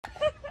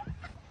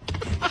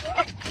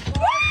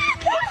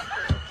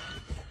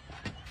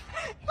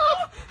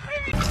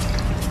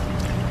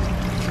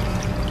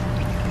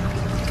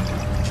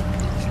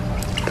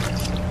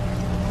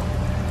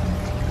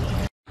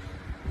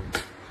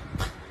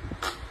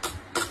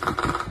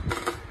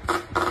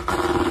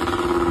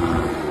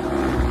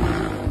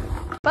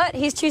what?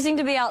 He's choosing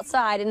to be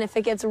outside, and if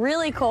it gets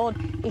really cold,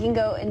 he can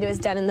go into his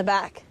den in the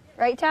back.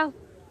 Right, Tao?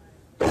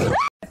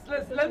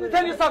 Let me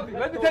tell you something.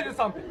 Let me tell you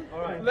something. All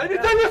right. Let me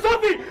tell you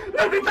something.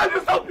 Let me tell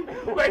you something.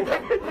 Wait.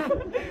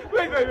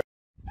 Go.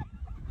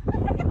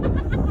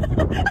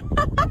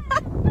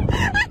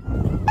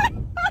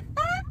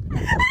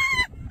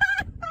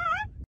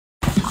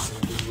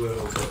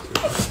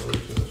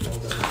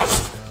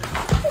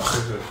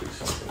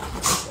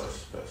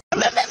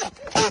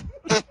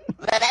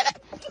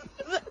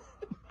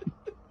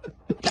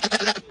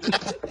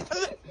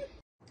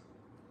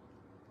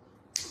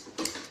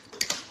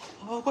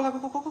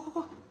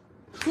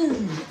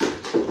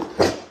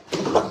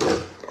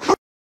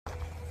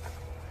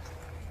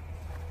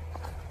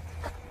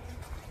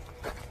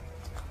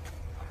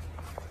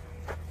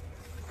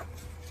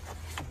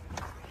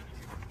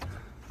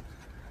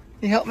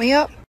 You help me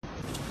up?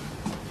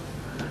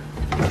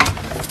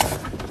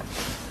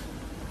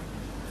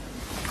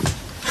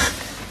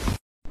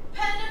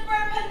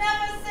 Pennifer,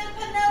 Beneficent,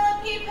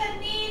 Penelope,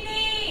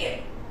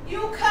 Panini!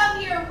 You come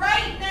here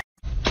right now!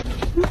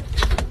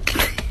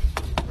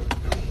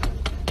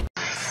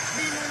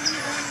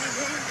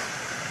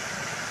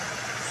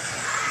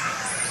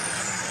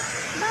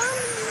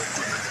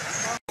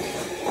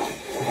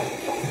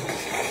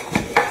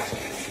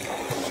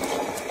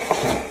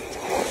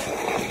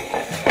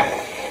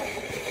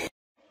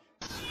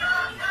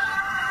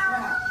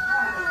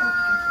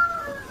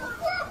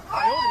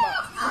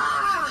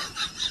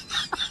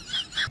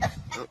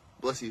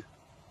 Bless you.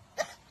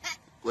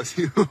 Bless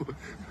you.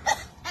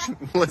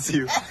 Bless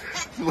you.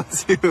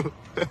 Bless you.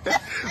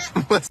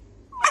 Bless you.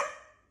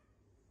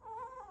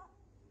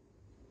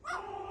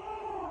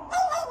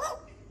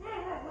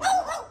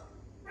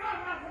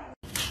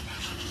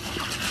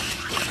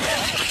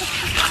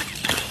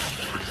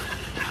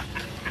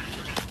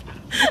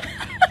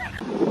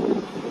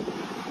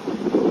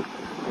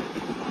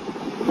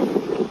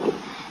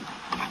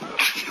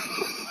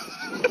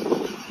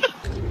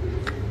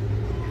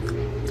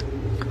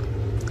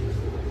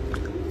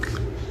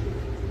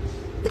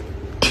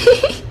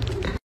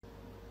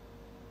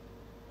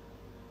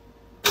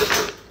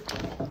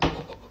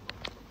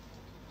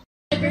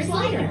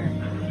 Slider.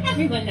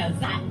 Everyone knows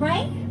that,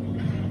 right?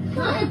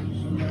 Huh?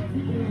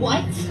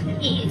 What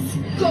is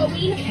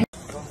going on?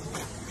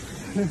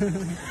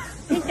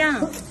 Sit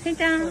down. Sit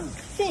down.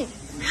 Sit.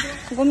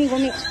 고미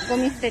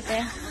捨て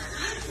て.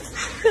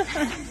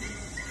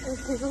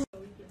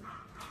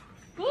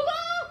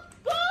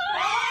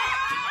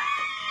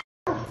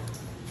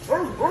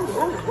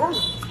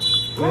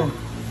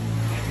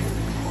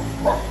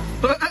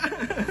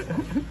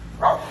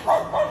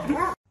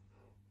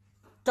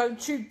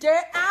 Don't you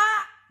dare!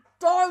 Ah!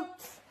 Don't!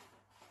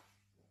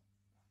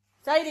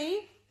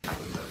 Sadie?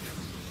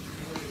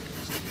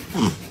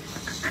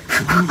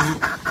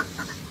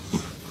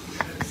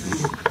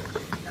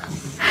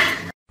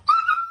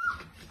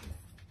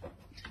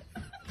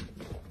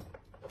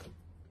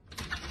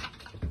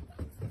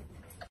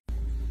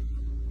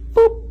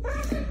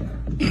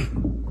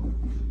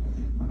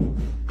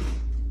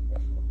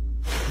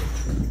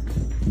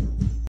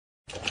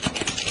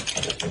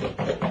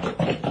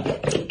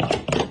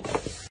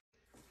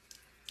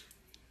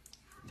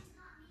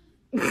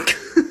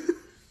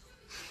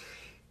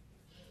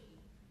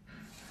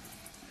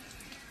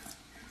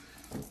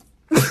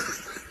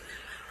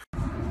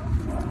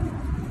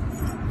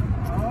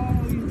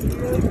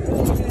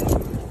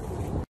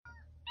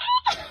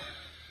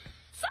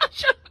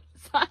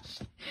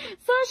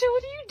 Sasha,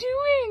 what are you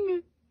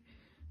doing?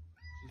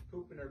 She's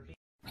pooping her pee.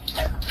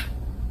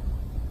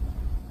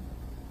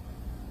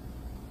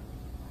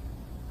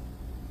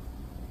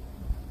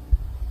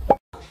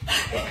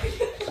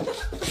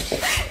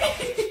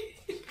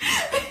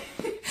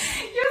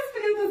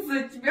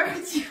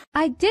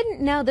 I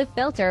didn't know the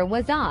filter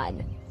was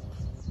on.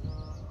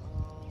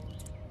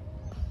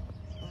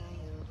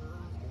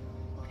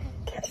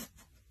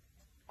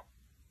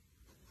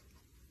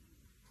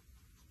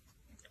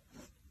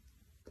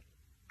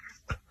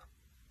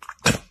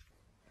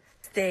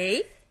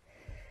 Stay.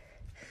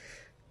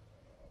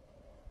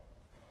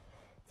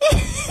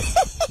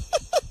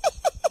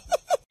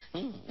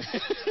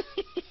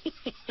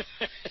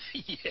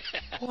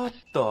 What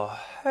the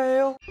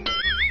hell?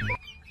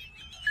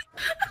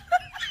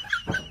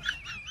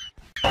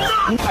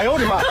 哎呦我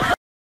的妈！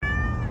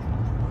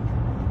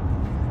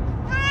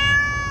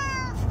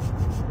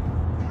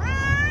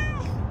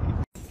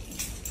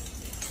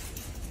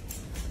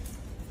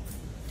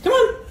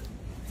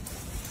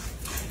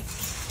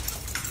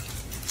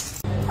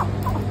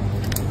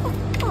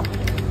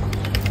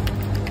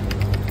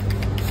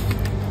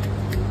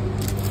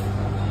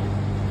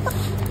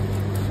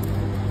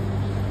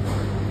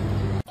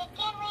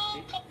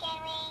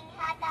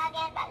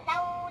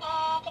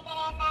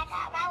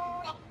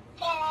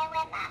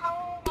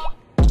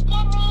 Chicken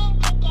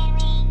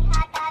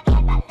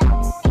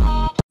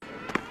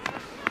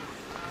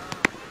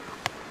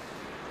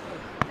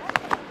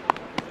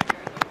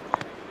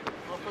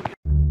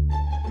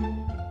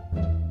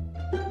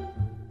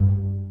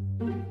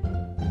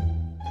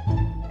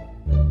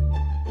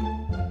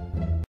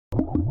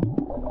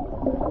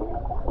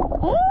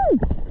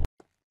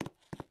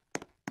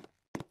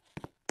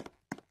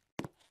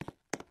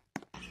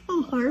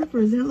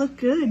surfers. They look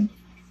good.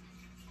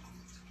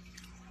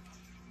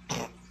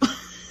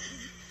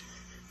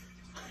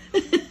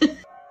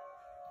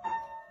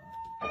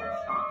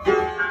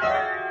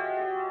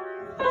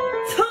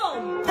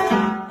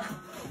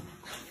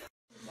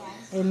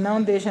 Ele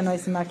não deixa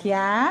nós se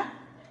maquiar,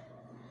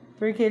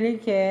 porque ele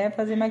quer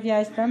fazer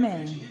maquiagem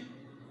também.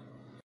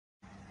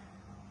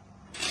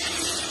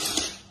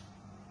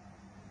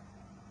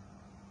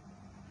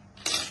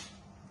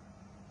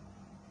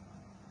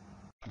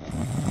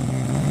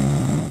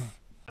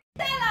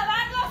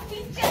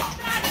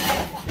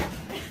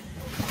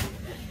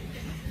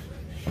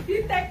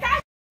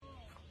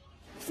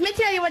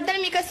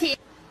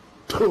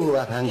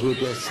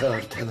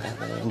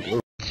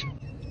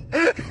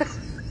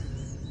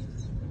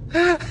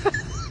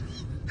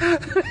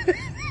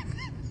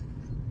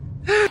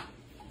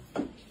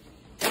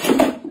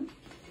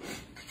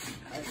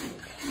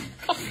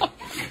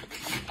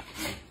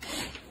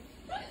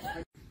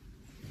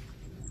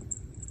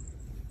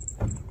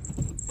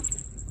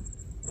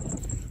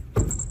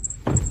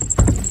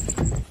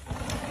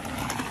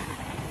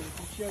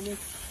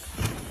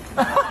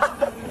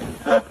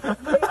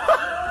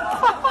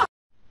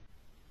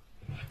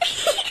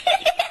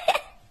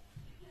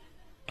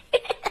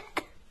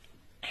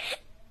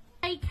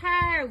 Hey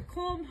cow,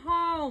 come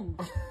home.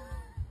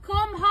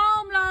 Come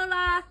home,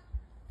 Lola.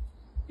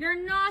 You're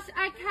not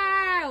a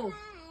cow.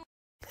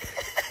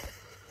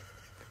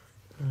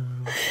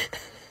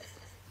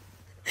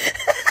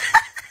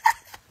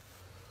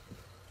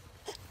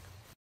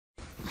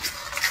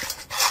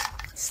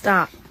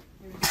 Stop.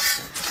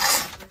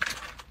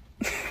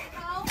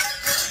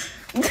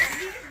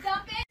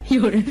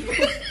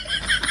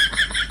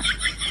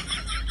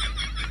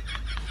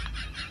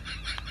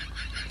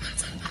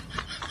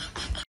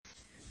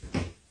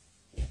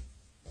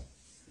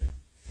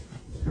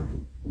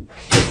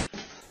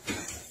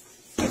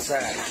 What's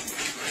that?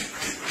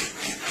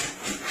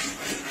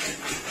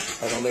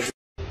 I don't live.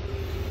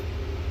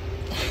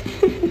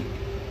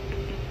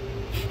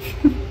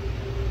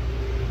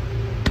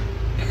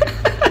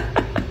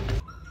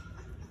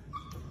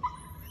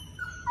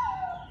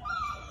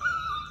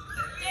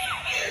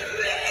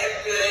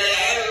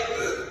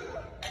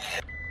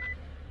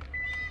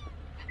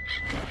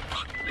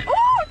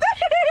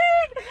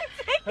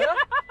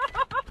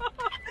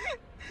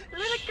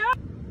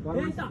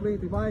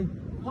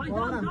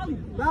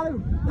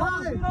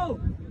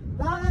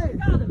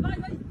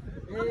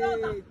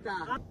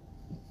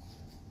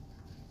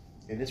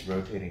 It is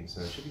rotating,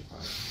 so it should be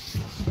fine.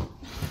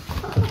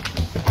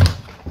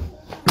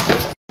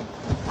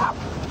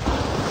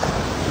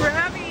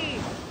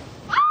 Grammy!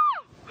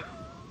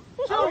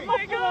 Oh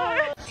my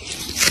god!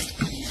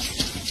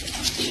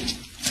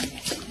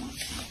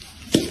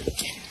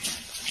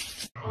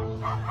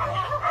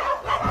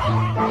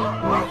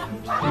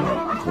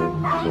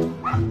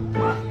 Thank you.